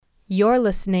You're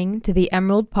listening to the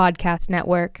Emerald Podcast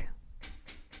Network.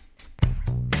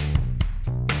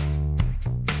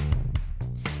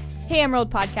 Hey,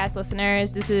 Emerald Podcast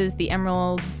listeners. This is the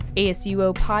Emerald's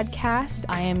ASUO Podcast.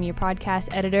 I am your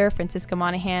podcast editor, Francisca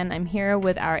Monahan. I'm here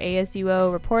with our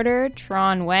ASUO reporter,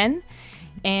 Tran Nguyen,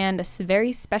 and a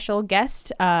very special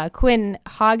guest, Quinn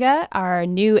Haaga, our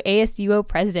new ASUO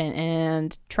president.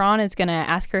 And Tran is going to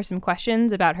ask her some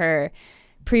questions about her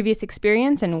previous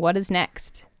experience and what is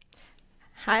next.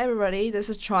 Hi, everybody. This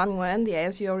is Tran Nguyen, the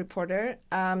ASUO reporter.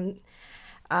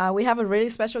 We have a really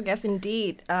special guest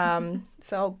indeed.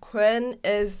 So Quinn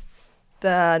is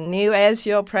the new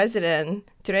ASUO president.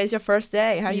 Today's your first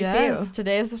day. How do you feel? Yes,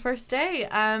 today is the first day.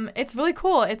 It's really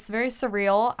cool. It's very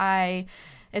surreal.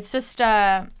 It's just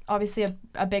obviously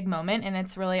a big moment, and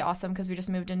it's really awesome because we just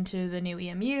moved into the new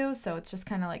EMU, so it's just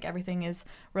kind of like everything is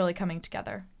really coming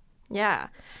together. Yeah.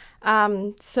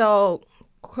 So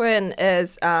Quinn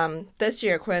is, this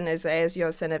year, Quinn is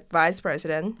ASUO Senate Vice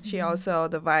President. Mm-hmm. She also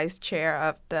the Vice Chair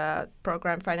of the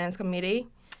Program Finance Committee.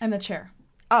 I'm the Chair.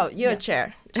 Oh, you're a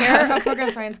Chair. Chair of Program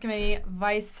Finance Committee,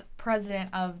 Vice President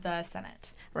of the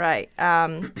Senate. Right.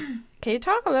 Can you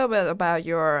talk a little bit about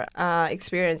your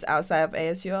experience outside of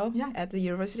ASUO at the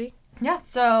university? Yeah,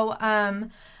 so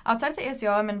outside of the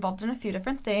ASUO, I'm involved in a few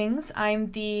different things. I'm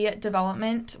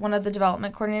one of the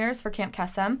development coordinators for Camp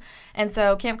Kesem. And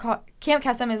so Camp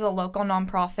Kesem is a local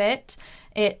nonprofit.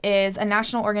 It is a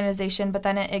national organization, but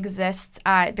then it exists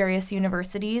at various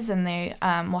universities, and they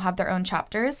will have their own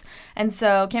chapters. And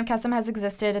so Camp Kesem has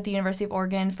existed at the University of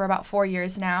Oregon for about 4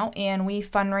 years now, and we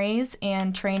fundraise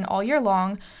and train all year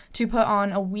long to put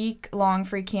on a week-long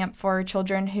free camp for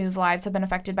children whose lives have been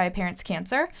affected by a parent's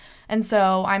cancer. And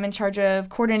so I'm in charge of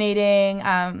coordinating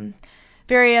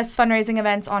various fundraising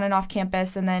events on and off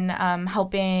campus, and then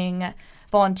helping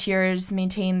volunteers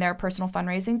maintain their personal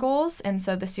fundraising goals. And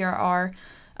so this year our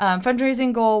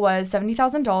fundraising goal was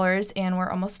 $70,000, and we're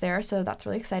almost there, so that's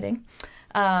really exciting.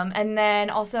 And then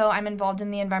also I'm involved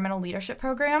in the Environmental Leadership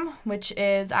Program, which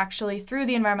is actually through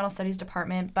the Environmental Studies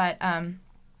Department, but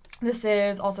this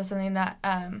is also something that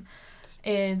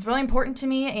is really important to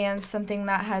me and something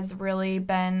that has really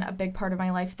been a big part of my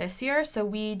life this year. So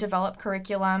we develop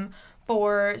curriculum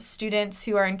for students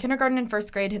who are in kindergarten and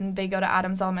first grade, and they go to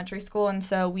Adams Elementary School, and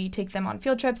so we take them on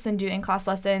field trips and do in-class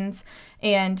lessons,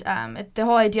 and the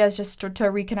whole idea is just to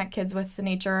reconnect kids with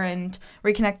nature and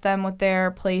reconnect them with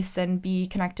their place and be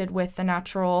connected with the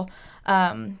natural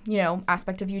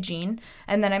aspect of Eugene.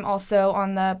 And then I'm also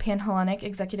on the Pan-Hellenic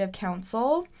Executive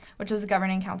Council, which is the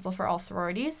governing council for all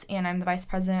sororities, and I'm the vice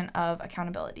president of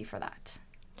accountability for that.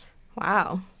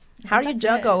 Wow. How do you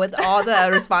juggle with all the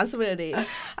responsibility? I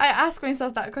ask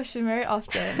myself that question very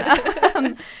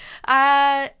often.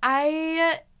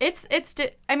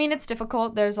 It's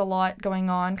difficult. There's a lot going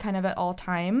on kind of at all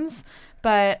times.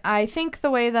 But I think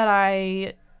the way that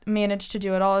I manage to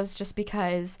do it all is just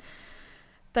because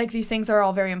these things are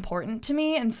all very important to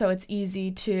me. And so it's easy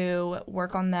to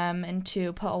work on them and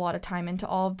to put a lot of time into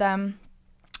all of them.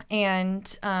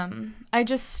 And I'm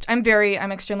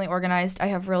extremely organized. I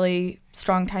have really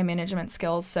strong time management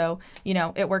skills. So,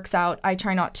 it works out. I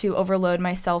try not to overload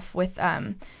myself with,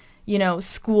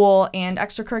 school and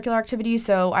extracurricular activities.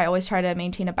 So I always try to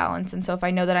maintain a balance. And so if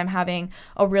I know that I'm going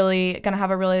to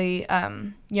have a really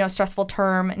stressful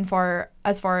term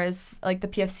as far as the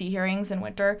PFC hearings in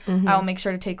winter, mm-hmm. I'll make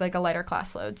sure to take a lighter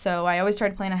class load. So I always try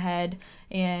to plan ahead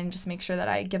and just make sure that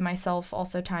I give myself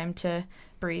also time to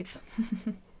breathe.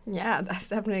 Yeah, that's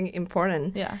definitely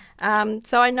important. Yeah.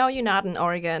 So I know you're not an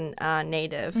Oregon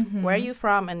native. Mm-hmm. Where are you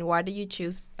from, and why did you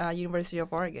choose University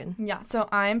of Oregon? Yeah, so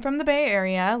I'm from the Bay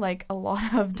Area, like a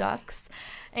lot of ducks.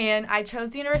 And I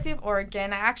chose the University of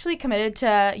Oregon. I actually committed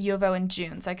to U of O in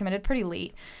June, so I committed pretty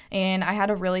late. And I had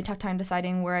a really tough time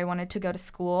deciding where I wanted to go to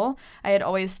school. I had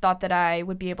always thought that I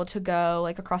would be able to go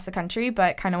across the country,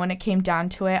 but kind of when it came down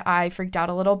to it, I freaked out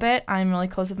a little bit. I'm really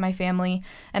close with my family,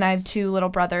 and I have 2 little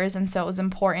brothers, and so it was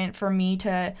important for me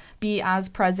to be as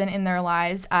present in their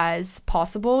lives as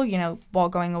possible, while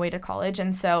going away to college.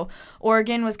 And so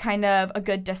Oregon was kind of a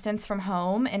good distance from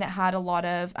home, and it had a lot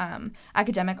of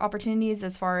academic opportunities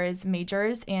as far as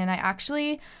majors. And I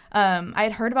actually I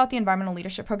had heard about the Environmental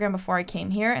Leadership Program before I came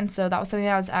here, and so that was something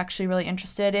that I was actually really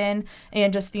interested in.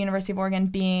 And just the University of Oregon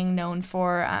being known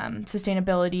for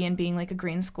sustainability and being a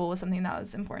green school was something that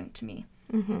was important to me.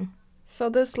 Mm-hmm. So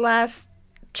this last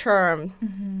term,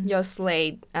 mm-hmm. your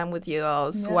slate and with you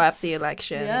all swept the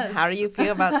election. Yes. How do you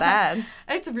feel about that?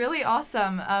 It's really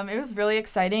awesome. It was really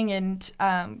exciting and,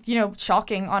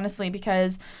 shocking, honestly,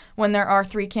 because when there are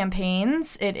 3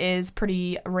 campaigns, it is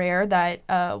pretty rare that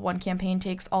one campaign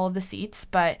takes all of the seats,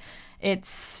 but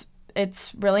it's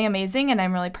it's really amazing, and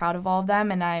I'm really proud of all of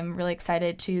them, and I'm really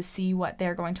excited to see what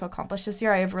they're going to accomplish this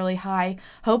year. I have really high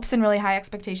hopes and really high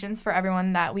expectations for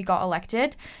everyone that we got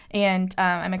elected, and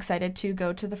I'm excited to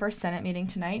go to the first Senate meeting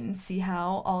tonight and see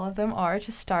how all of them are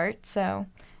to start. So,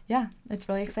 yeah, it's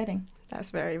really exciting.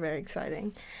 That's very, very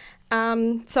exciting.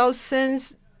 So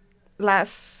since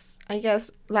last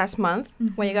month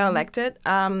when you got elected,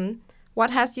 what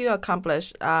has you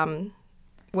accomplished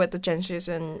with the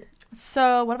transition?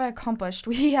 So what have I accomplished?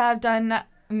 We have done,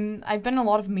 I've been in a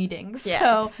lot of meetings. Yes.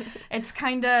 So it's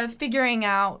kind of figuring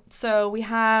out. So we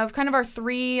have kind of our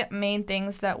three main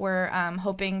things that we're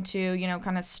hoping to,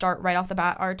 kind of start right off the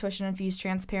bat: our tuition and fees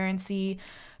transparency,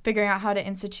 figuring out how to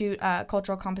institute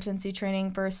cultural competency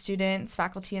training for students,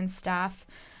 faculty, and staff,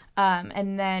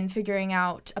 and then figuring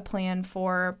out a plan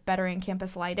for bettering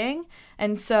campus lighting.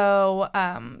 And so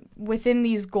within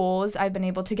these goals, I've been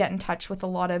able to get in touch with a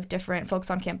lot of different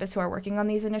folks on campus who are working on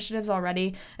these initiatives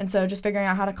already. And so just figuring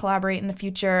out how to collaborate in the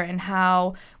future and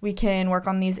how we can work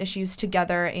on these issues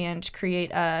together and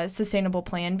create a sustainable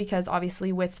plan, because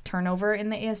obviously with turnover in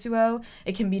the ASUO,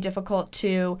 it can be difficult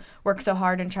to work so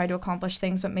hard and try to accomplish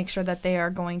things, but make sure that they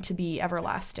are going to be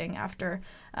everlasting after,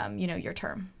 your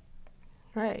term.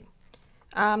 Right.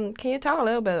 Can you talk a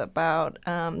little bit about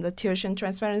the tuition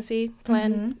transparency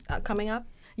plan coming up?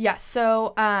 Yes.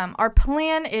 So our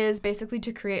plan is basically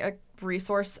to create a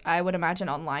resource, I would imagine,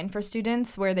 online for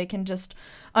students where they can just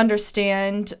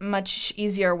understand much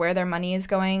easier where their money is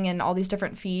going and all these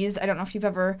different fees. I don't know if you've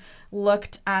ever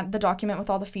looked at the document with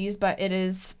all the fees, but it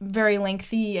is very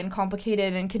lengthy and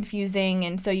complicated and confusing,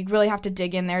 and so you really have to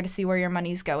dig in there to see where your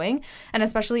money's going. And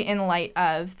especially in light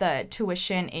of the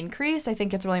tuition increase, I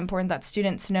think it's really important that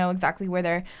students know exactly where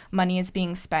their money is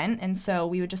being spent, and so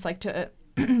we would just like to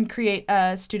create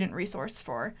a student resource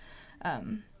for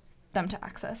them to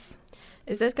access.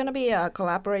 Is this going to be a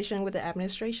collaboration with the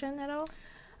administration at all?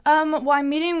 Well, I'm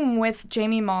meeting with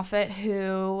Jamie Moffett,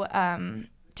 who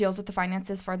deals with the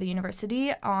finances for the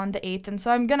university, on the 8th, and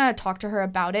so I'm going to talk to her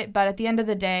about it. But at the end of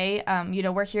the day,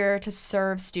 we're here to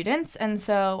serve students, and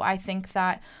so I think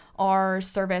that our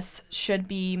service should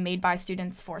be made by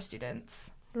students for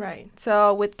students. Right.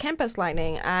 So with campus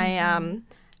lighting,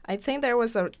 I think there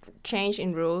was a change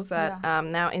in rules that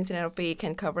now incidental fee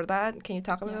can cover that. Can you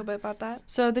talk a little bit about that?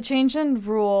 So the change in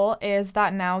rule is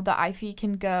that now the IFE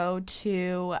can go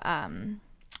to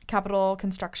capital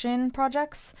construction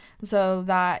projects. So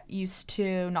that used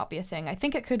to not be a thing. I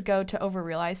think it could go to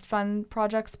over-realized fund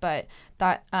projects, but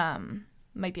that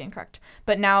might be incorrect.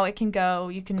 But now it can go,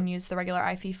 you can use the regular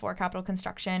IFE for capital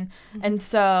construction. And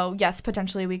so, yes,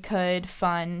 potentially we could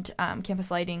fund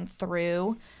campus lighting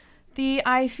through the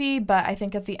IFE, but I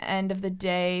think at the end of the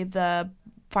day, the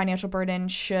financial burden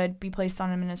should be placed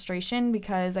on administration,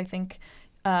 because I think,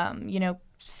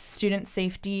 student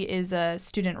safety is a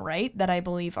student right that I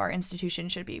believe our institution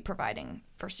should be providing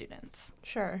for students.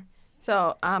 Sure.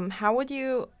 So how would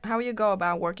you go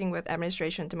about working with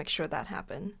administration to make sure that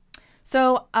happen?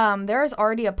 So there is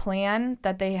already a plan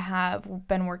that they have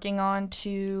been working on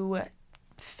to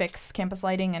fix campus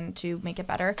lighting and to make it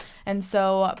better. And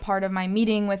so part of my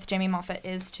meeting with Jamie Moffett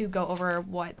is to go over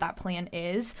what that plan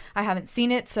is. I haven't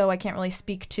seen it, so I can't really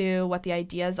speak to what the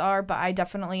ideas are, but I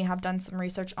definitely have done some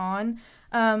research on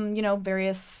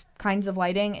various kinds of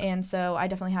lighting, and so I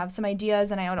definitely have some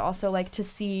ideas, and I would also like to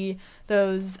see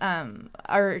those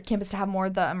our campus to have more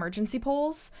of the emergency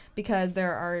poles, because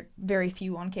there are very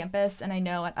few on campus, and I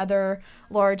know at other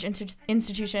large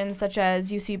institutions such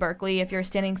as UC Berkeley, if you're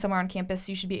standing somewhere on campus,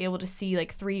 you should be able to see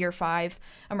like 3 or 5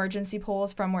 emergency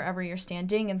poles from wherever you're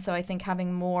standing, and so I think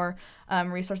having more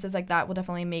resources like that will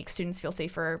definitely make students feel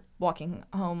safer walking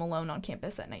home alone on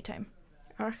campus at nighttime.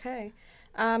 Okay.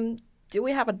 Do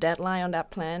we have a deadline on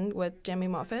that plan with Jamie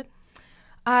Moffett?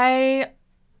 I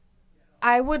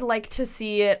would like to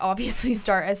see it obviously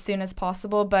start as soon as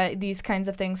possible, but these kinds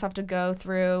of things have to go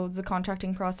through the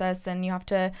contracting process, and you have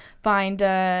to find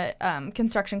a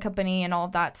construction company and all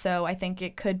of that. So I think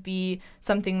it could be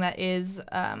something that is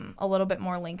a little bit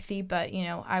more lengthy, but,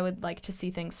 I would like to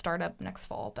see things start up next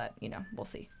fall, but, we'll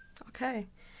see. Okay.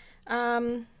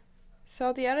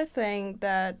 So the other thing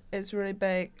that is really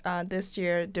big this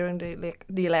year during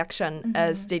the election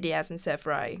is DDS and CIF,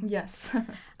 right? Yes.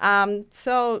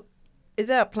 So is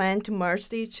there a plan to merge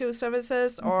these two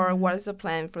services, or what is the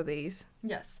plan for these?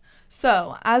 Yes.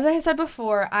 So as I said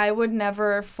before, I would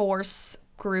never force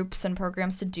groups and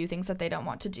programs to do things that they don't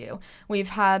want to do. We've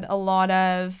had a lot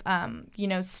of,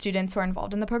 students who are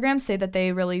involved in the program say that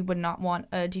they really would not want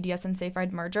a DDS and Safe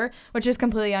Ride merger, which is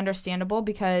completely understandable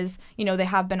because, they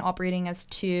have been operating as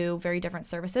two very different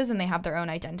services and they have their own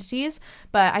identities.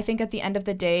 But I think at the end of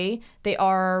the day, they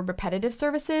are repetitive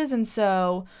services. And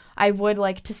so I would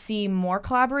like to see more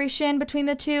collaboration between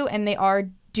the two, and they are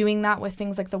doing that with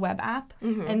things like the web app.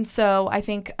 Mm-hmm. And so I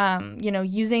think,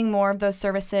 using more of those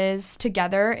services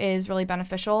together is really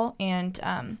beneficial and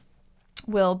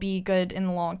will be good in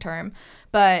the long term.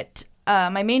 But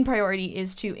my main priority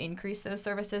is to increase those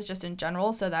services just in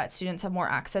general so that students have more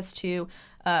access to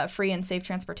free and safe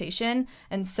transportation.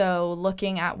 And so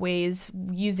looking at ways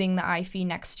using the IFE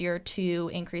next year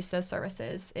to increase those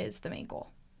services is the main goal.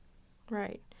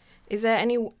 Right. Is there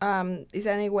any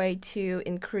way to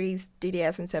increase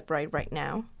DDS and Safe Ride right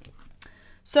now?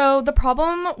 So the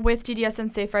problem with DDS and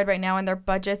Safe Ride right now and their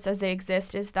budgets as they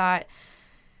exist is that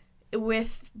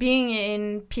with being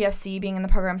in PFC, being in the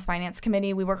program's finance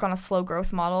committee, we work on a slow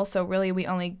growth model. So really we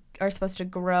only are supposed to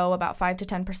grow about 5 to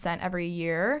 10% every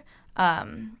year.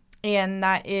 And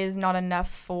that is not enough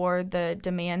for the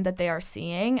demand that they are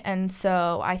seeing. And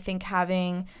so I think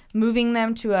moving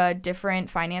them to a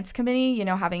different finance committee,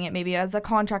 having it maybe as a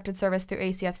contracted service through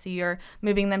ACFC or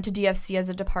moving them to DFC as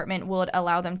a department will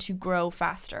allow them to grow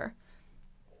faster.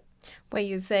 Wait,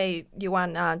 you say you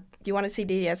want to see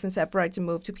DDS and Safe Ride to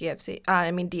move to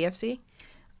DFC?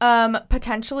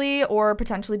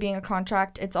 Potentially being a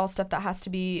contract. It's all stuff that has to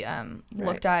be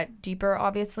looked at deeper,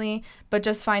 obviously. But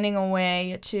just finding a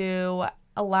way to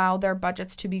allow their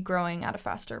budgets to be growing at a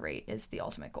faster rate is the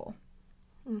ultimate goal.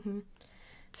 Mm-hmm.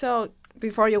 So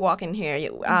before you walk in here,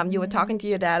 you were talking to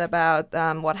your dad about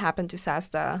what happened to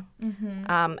SASTA.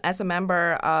 Mm-hmm. As a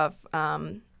member of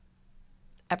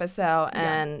FSL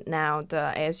and now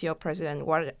the ASUO president,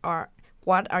 what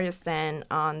are your stand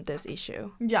on this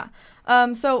issue? Yeah.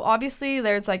 So obviously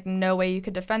there's no way you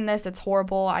could defend this. It's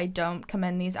horrible. I don't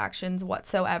commend these actions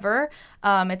whatsoever.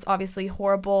 It's obviously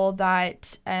horrible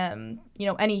that,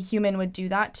 any human would do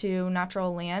that to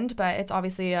natural land, but it's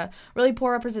obviously a really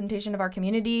poor representation of our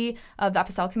community, of the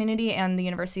FSL community and the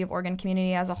University of Oregon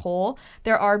community as a whole.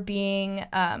 There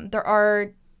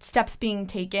are steps being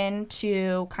taken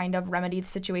to kind of remedy the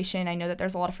situation. I know that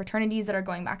there's a lot of fraternities that are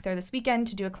going back there this weekend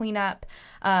to do a cleanup.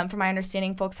 From my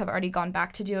understanding, folks have already gone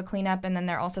back to do a cleanup, and then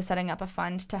they're also setting up a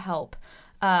fund to help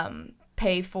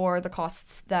pay for the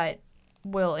costs that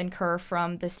will incur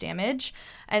from this damage.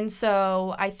 And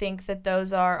so I think that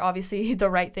those are obviously the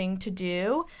right thing to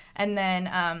do. And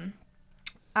then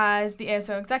as the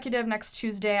ASUO executive, next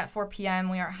Tuesday at 4 p.m.,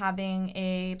 we are having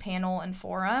a panel and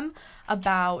forum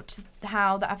about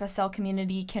how the FSL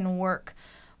community can work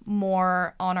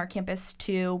more on our campus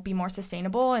to be more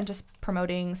sustainable, and just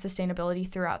promoting sustainability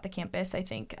throughout the campus, I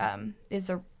think, is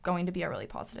going to be a really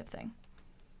positive thing.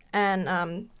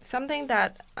 And something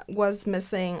that was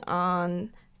missing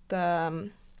on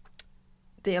the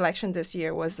election this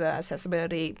year was the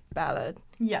accessibility ballot.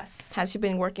 Yes. Has you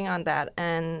been working on that,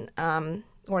 and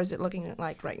what is it looking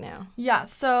like right now? Yeah,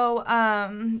 so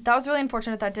that was really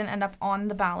unfortunate that didn't end up on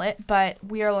the ballot, but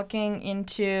we are looking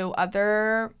into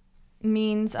other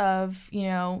means of,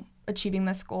 achieving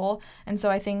this goal. And so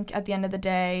I think at the end of the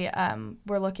day,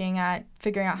 we're looking at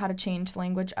figuring out how to change the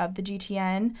language of the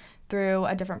GTN through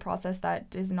a different process that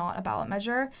is not a ballot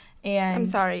measure. And I'm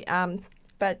sorry,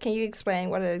 but can you explain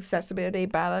what an accessibility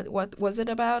ballot, what was it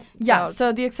about? Yeah,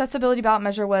 so the accessibility ballot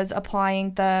measure was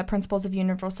applying the principles of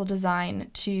universal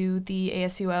design to the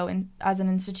ASUO as an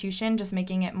institution, just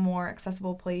making it more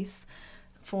accessible place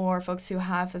for folks who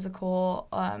have physical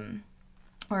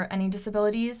or any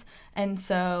disabilities. And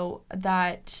so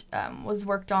that was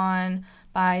worked on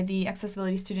by the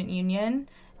Accessibility Student Union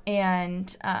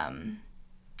and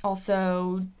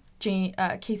also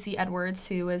Casey Edwards,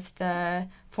 who was the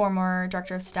former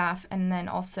director of staff, and then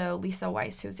also Lisa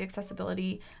Weiss, who was the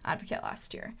accessibility advocate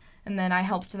last year. And then I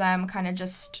helped them kind of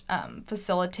just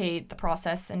facilitate the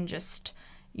process and just,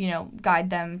 guide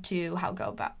them to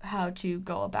how to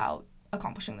go about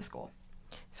accomplishing this goal.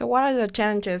 So what are the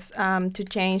challenges to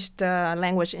change the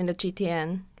language in the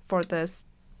GTN for this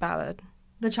ballot?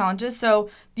 The challenges. So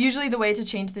usually the way to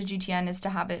change the GTN is to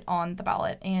have it on the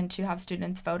ballot and to have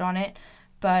students vote on it.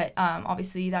 But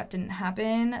obviously that didn't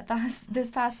happen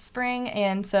this past spring.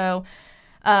 And so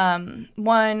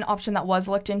one option that was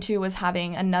looked into was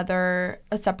having a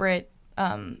separate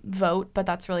vote, but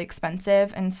that's really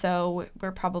expensive. And so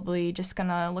we're probably just going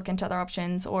to look into other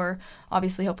options, or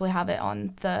obviously hopefully have it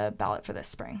on the ballot for this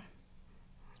spring.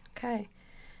 Okay.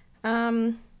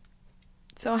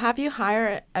 So have you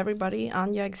hired everybody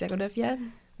on your executive yet?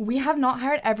 We have not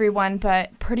hired everyone,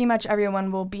 but pretty much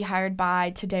everyone will be hired by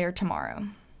today or tomorrow.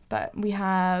 But we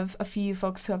have a few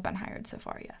folks who have been hired so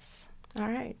far, yes. All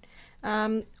right.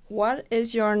 What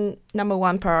is your number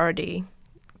one priority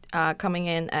coming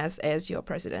in as ASUO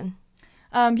president?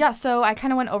 So I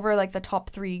kind of went over like the top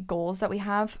 3 goals that we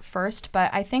have first, but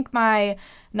I think my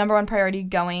number one priority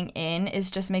going in is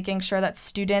just making sure that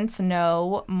students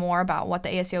know more about what the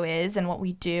ASUO is and what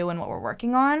we do and what we're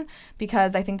working on,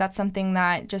 because I think that's something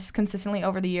that just consistently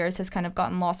over the years has kind of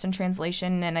gotten lost in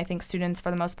translation, and I think students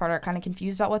for the most part are kind of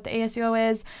confused about what the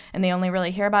ASUO is, and they only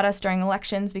really hear about us during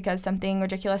elections because something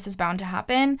ridiculous is bound to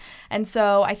happen. And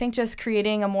so I think just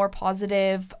creating a more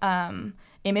positive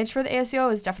image for the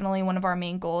ASUO is definitely one of our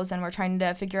main goals, and we're trying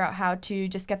to figure out how to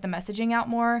just get the messaging out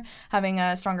more, having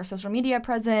a stronger social media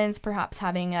presence, perhaps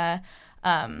having a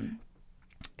kind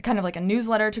of like a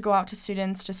newsletter to go out to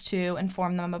students just to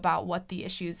inform them about what the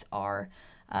issues are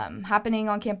happening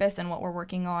on campus and what we're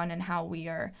working on and how we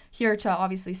are here to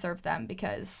obviously serve them,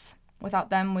 because without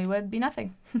them we would be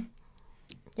nothing.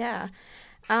 Yeah.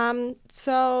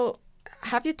 So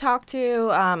have you talked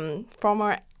to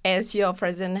former ASUO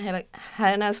President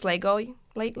Hannah Slago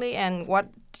lately, and what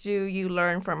do you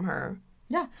learn from her?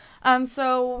 Yeah.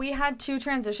 So we had 2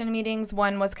 transition meetings.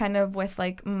 One was kind of with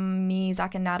like me,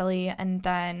 Zach, and Natalie, and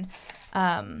then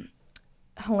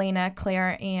Helena,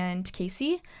 Claire, and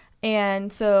Casey.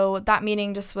 And so that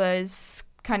meeting just was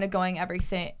kind of going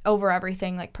over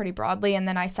everything like pretty broadly. And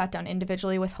then I sat down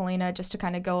individually with Helena just to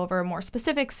kind of go over more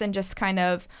specifics and just kind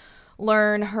of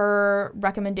learn her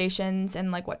recommendations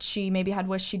and like what she maybe had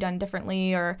wished she'd done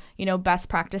differently, or best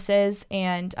practices.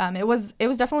 And it was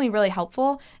definitely really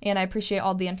helpful, and I appreciate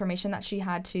all the information that she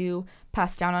had to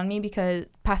pass down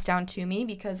to me,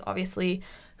 because obviously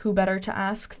who better to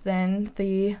ask than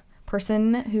the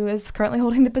person who is currently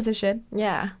holding the position.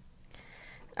 Yeah.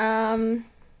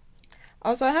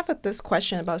 Also, I have this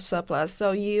question about surplus.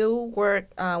 So you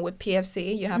work with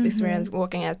PFC. You have experience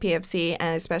working at PFC,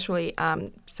 and especially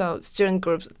so student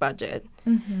groups budget.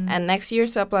 And next year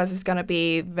surplus is going to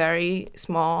be very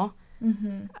small.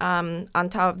 On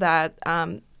top of that,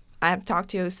 I have talked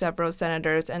to several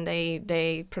senators, and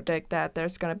they predict that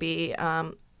there's going to be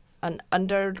an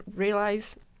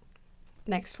under-realized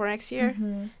for next year.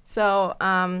 So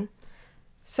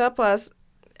surplus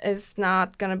is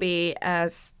not going to be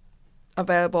as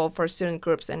available for student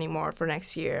groups anymore for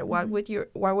next year. What would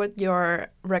your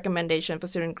recommendation for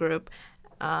student group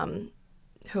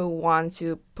who want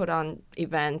to put on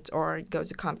event or go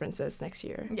to conferences next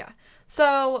year? Yeah.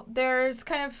 So there's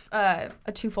kind of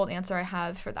a twofold answer I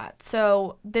have for that.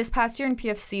 So this past year in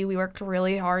PFC, we worked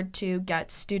really hard to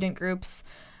get student groups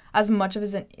as much of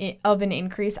an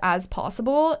increase as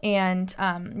possible. And,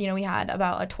 we had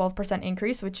about a 12%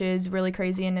 increase, which is really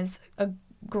crazy and is a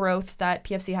growth that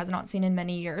PFC has not seen in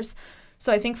many years.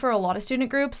 So I think for a lot of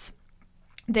student groups,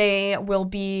 they will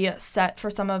be set for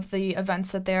some of the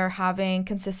events that they're having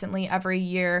consistently every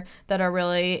year that are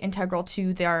really integral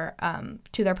to their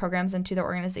programs and to their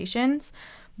organizations.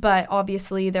 But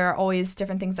obviously there are always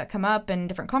different things that come up and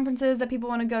different conferences that people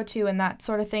want to go to and that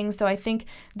sort of thing. So I think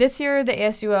this year the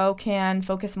ASUO can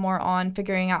focus more on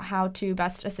figuring out how to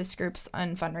best assist groups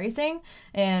on fundraising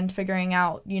and figuring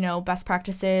out, best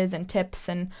practices and tips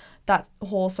and that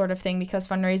whole sort of thing, because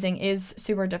fundraising is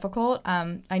super difficult.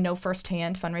 I know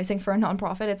firsthand fundraising for a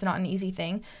nonprofit, it's not an easy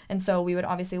thing. And so we would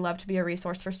obviously love to be a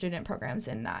resource for student programs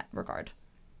in that regard.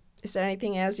 Is there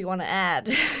anything else you want to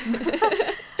add?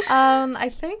 I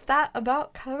think that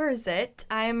about covers it.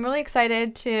 I'm really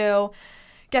excited to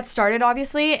get started,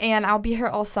 obviously, and I'll be here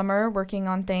all summer working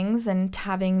on things and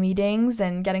having meetings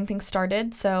and getting things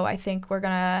started. So I think we're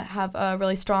going to have a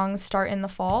really strong start in the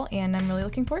fall, and I'm really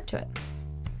looking forward to it.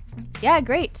 Yeah,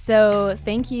 great. So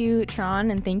thank you, Tran,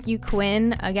 and thank you,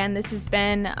 Quinn. Again, this has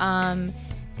been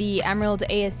the Emerald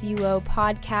ASUO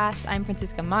Podcast. I'm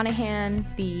Francisca Monahan,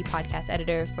 the podcast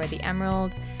editor for the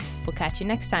Emerald. We'll catch you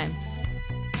next time.